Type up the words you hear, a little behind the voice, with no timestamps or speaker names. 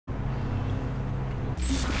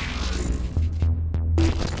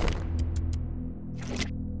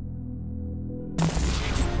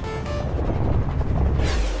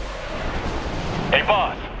Hey,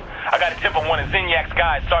 boss. I got a tip on one of Zinniac's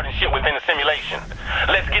guys starting shit within the simulation.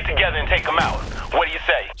 Let's get together and take him out. What do you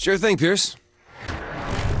say? Sure thing, Pierce.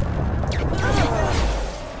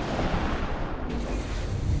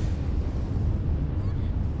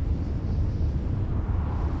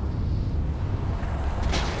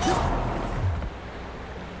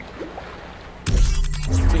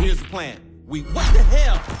 So here's the plan. What the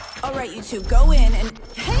hell? All right, you two, go in and...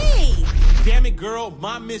 Hey! Damn it, girl,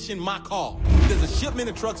 my mission, my call. There's a shipment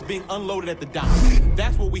of trucks being unloaded at the dock.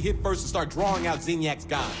 That's what we hit first to start drawing out Zinniac's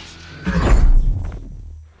guys.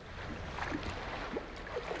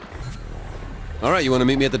 All right, you want to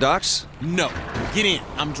meet me at the docks? No. Get in.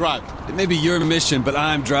 I'm driving. It may be your mission, but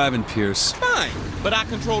I'm driving, Pierce. Fine, but I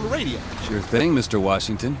control the radio. Sure thing, Mr.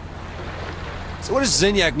 Washington. So what does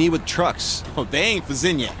Zinniac need with trucks? Oh, they ain't for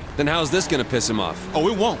Zinniac. Then how's this gonna piss him off? Oh,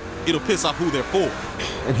 it won't. It'll piss off who they're for.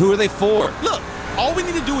 And who are they for? Look, all we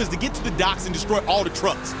need to do is to get to the docks and destroy all the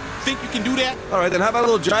trucks. Think you can do that? All right, then how about a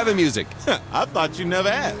little driving music? I thought you never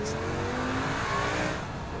asked.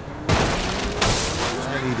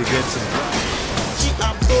 I need to get some...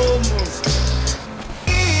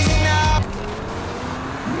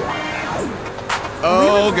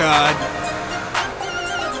 Oh, God.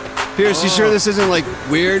 Pierce, you sure this isn't, like,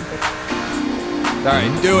 weird? All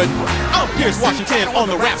right, do it. I'm Pierce Washington on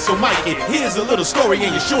the rap, so mic it. Here's a little story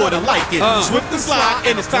and you're sure to like it. Swift and slide,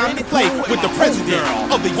 and it's time to play with the president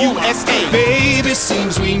of the USA. Baby,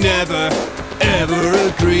 seems we never, ever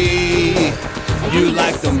agree. You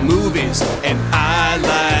like the movies, and I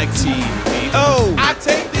like TV. Oh! I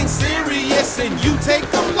take things serious, and you take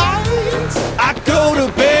them light. I go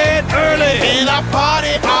to bed early, And I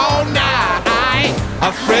party all night.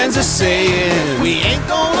 our friends are saying, We ain't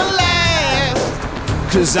gonna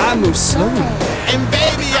last. 'cause I move slowly. And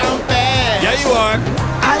baby, I'm fast. Yeah, you are.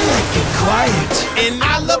 I like it quiet. And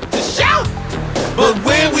I love to shout. But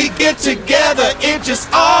when we get together, it just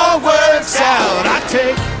all works out. I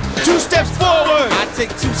take 2 steps forward. I take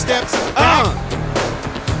 2 steps back.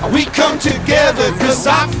 We come together, 'cause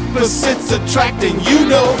opposites attract, and you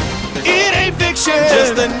know it ain't fiction.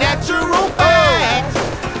 Just a natural fact.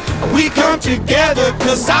 We come together,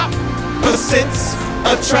 'cause opposites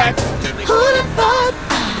attract. Who'd have thought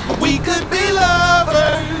we could be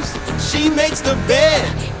lovers? She makes the bed,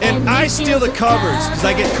 And I steal the covers, 'cause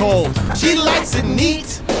I get cold. she likes it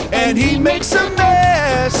neat. And he makes a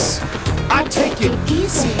mess. I take it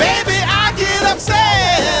easy. Baby, I get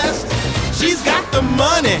obsessed. She's got the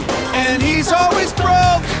money, And he's always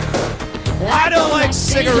broke. I don't like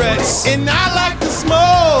cigarettes. and I like to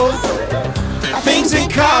smoke. Things in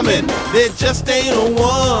common, there just ain't a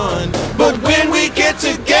one. But when we get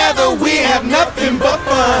together, we have nothing but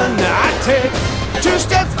fun. I take 2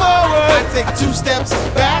 steps forward. I take 2 steps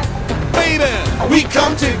back. Baby, we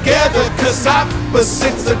come together, 'cause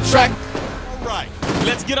opposites attract. All right,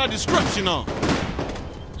 let's get our destruction on.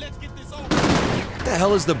 Let's get this over. What the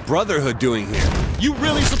hell is the Brotherhood doing here? You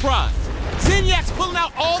really surprised? Zinniac's pulling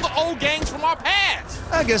out all the old gangs from our past.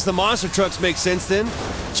 I guess the monster trucks make sense then.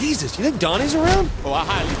 Jesus, you think Donnie's around? Oh, I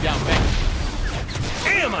highly doubt that.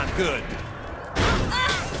 Damn, I'm good.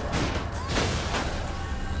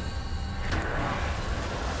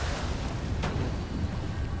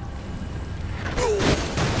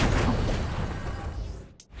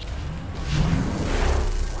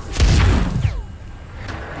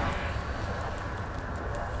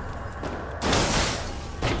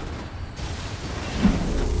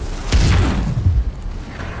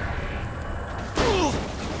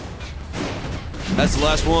 That's the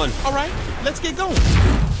last one. All right, let's get going.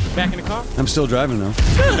 Back in the car? I'm still driving though.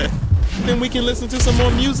 Good. Then we can listen to some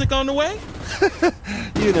more music on the way?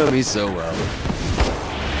 You know me so well.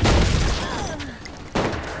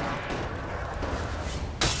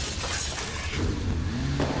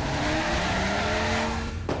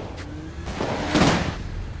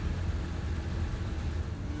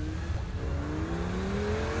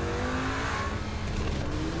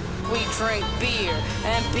 We drink beer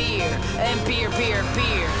and beer and beer, beer,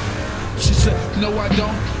 beer. She said, no I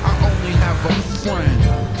don't, I only have a friend.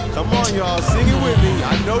 Come on, y'all, sing it with me.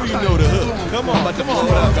 I know you know the hook. Come on, come on,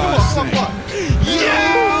 come on.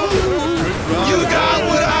 You got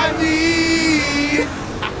what I need.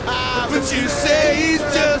 But you say he's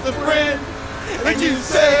just a friend. But you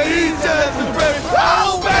say he's just a friend.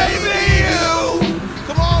 Oh, baby, you.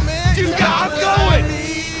 Come on, man. You got I'm going.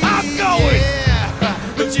 I'm going.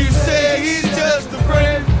 Yeah. But you say he's just a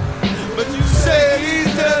friend. But you say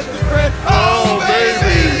he's just a friend. Oh,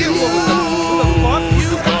 baby, you. What the fuck? You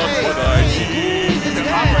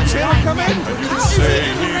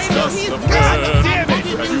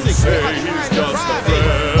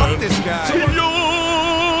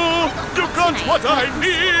I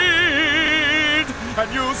need.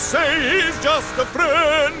 And you say he's just a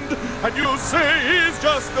friend. And you say he's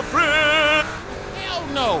just a friend. Hell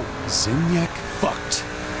no. Zinyak fucked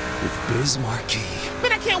with Biz Marquee.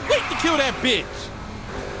 Man, I can't wait to kill that bitch.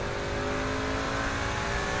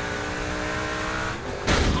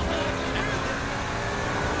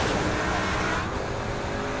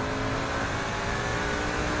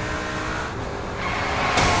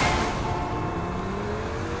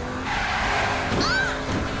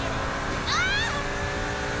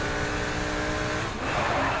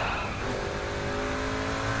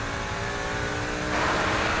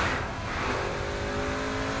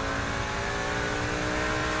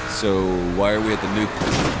 So, why are we at the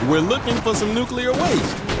nuke? We're looking for some nuclear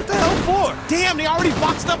waste. What the hell for? Damn, they already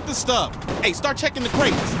boxed up the stuff. Hey, start checking the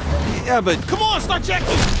crates. Yeah, but Come on, start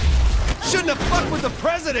checking. Shouldn't have fucked with the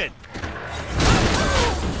president.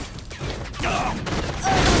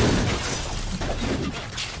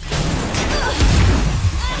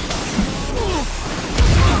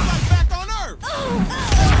 Back on Earth.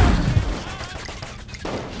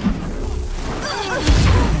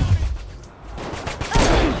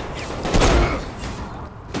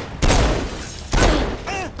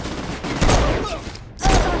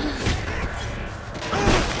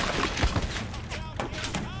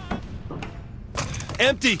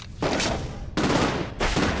 Empty.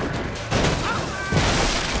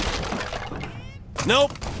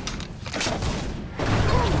 Nope.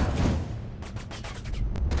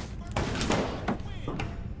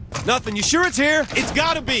 Nothing. You sure it's here? It's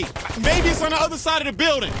gotta be. Maybe it's on the other side of the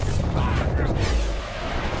building.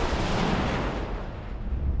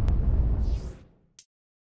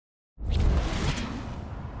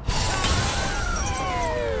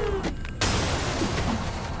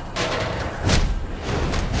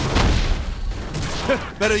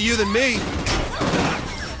 Better you than me.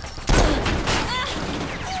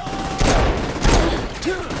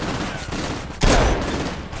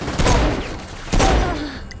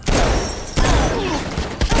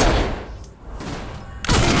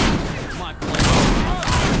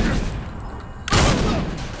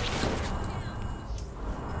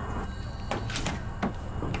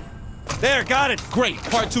 There, got it. Great,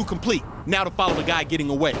 part 2 complete. Now to follow the guy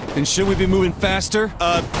getting away. then should we be moving faster?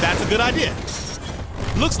 That's a good idea.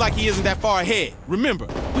 Looks like he isn't that far ahead. Remember,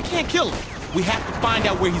 we can't kill him. We have to find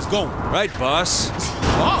out where he's going. Right, boss?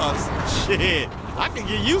 Boss? Shit, I can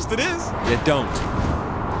get used to this. You don't.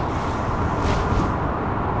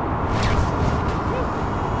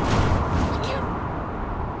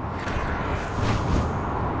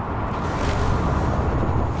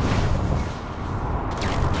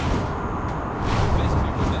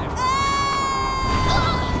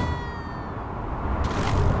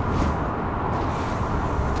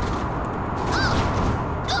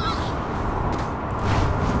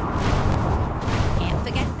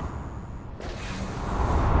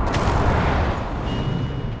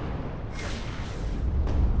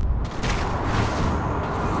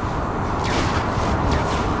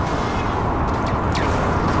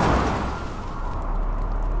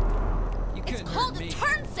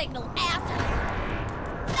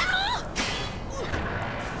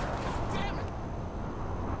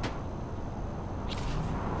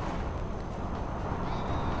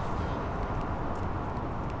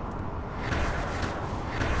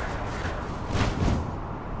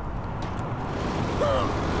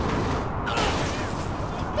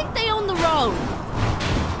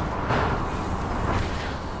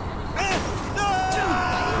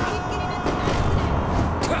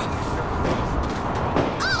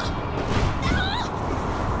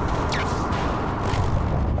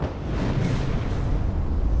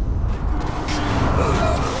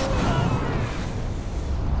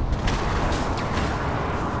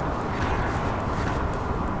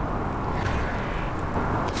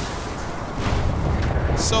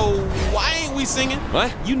 So why ain't we singing?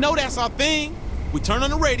 What? You know that's our thing. We turn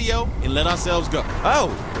on the radio and let ourselves go. Oh.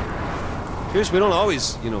 Here's we don't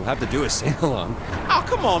always, have to do a sing-along. Oh,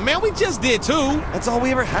 come on, man. We just did too. That's all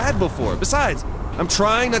we ever had before. Besides, I'm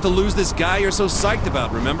trying not to lose this guy you're so psyched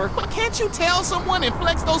about, remember? But can't you tell someone and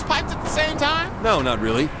flex those pipes at the same time? No, not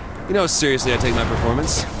really. You know how seriously I take my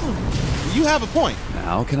performance. You have a point.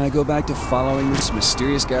 Now can I go back to following this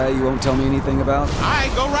mysterious guy you won't tell me anything about? All right,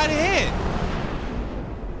 go right ahead.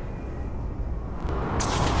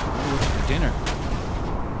 Dinner.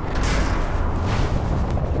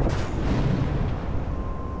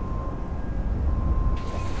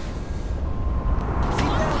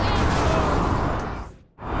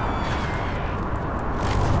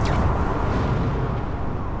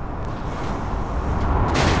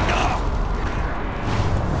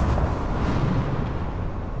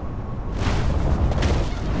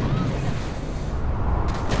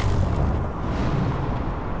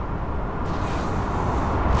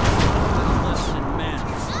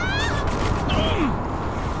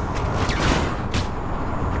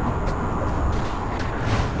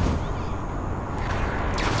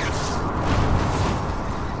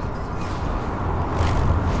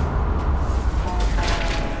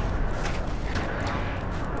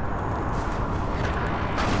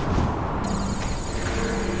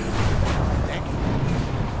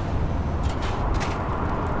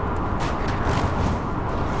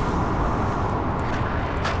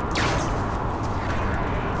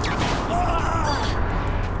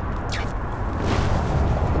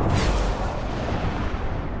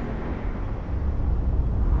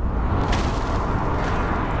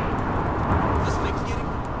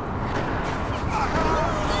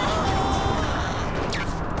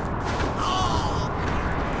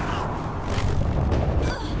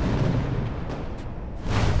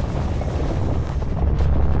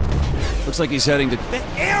 like he's heading to... The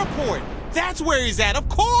airport! That's where he's at, of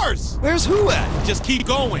course! Where's who at? Just keep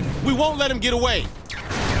going. We won't let him get away.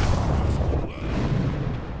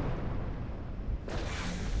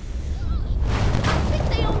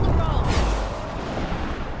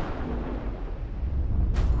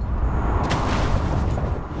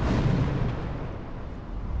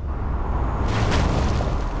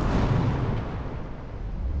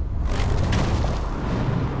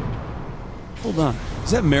 Hold on.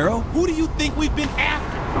 Is that Marrow? Who do you think we've been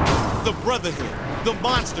after? The Brotherhood, the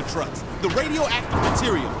monster trucks, the radioactive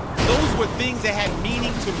material. Those were things that had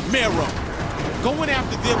meaning to Marrow. Going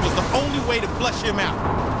after them was the only way to flush him out.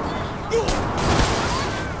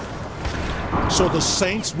 So the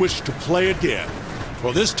Saints wish to play again.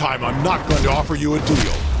 Well, this time I'm not going to offer you a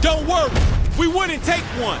deal. Don't worry, we wouldn't take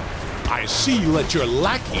one. I see you let your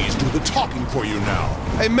lackeys do the talking for you now.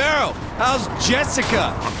 Hey, Marrow, how's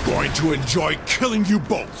Jessica? I'm going to enjoy killing you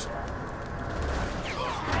both.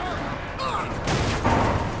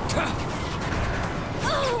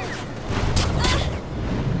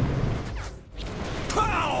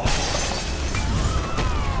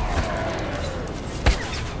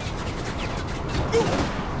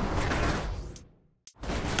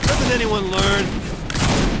 Doesn't anyone learn?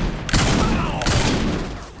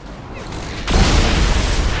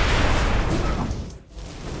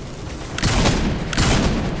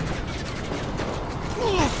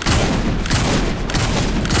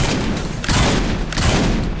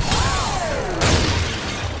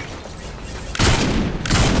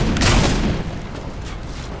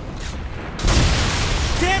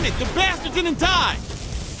 Damn it, the bastard didn't die.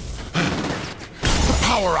 The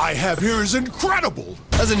power I have here is incredible.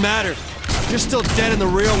 Doesn't matter. You're still dead in the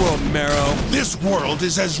real world, Marrow. This world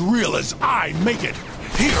is as real as I make it.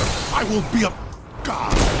 Here, I will be a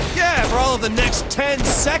god. Yeah, for all of the next 10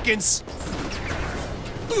 seconds.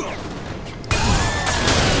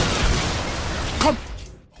 Come.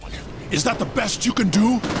 Is that the best you can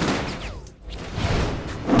do?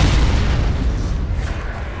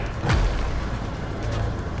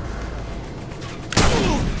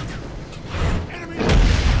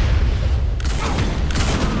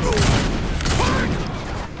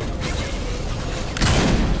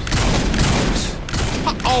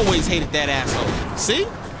 Always hated that asshole. See?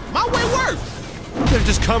 My way works. You could have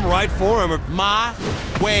just come right for him or... My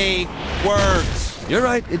way works. You're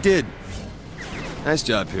right, it did. Nice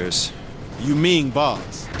job, Pierce. You mean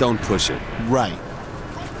boss? Don't push it. Right.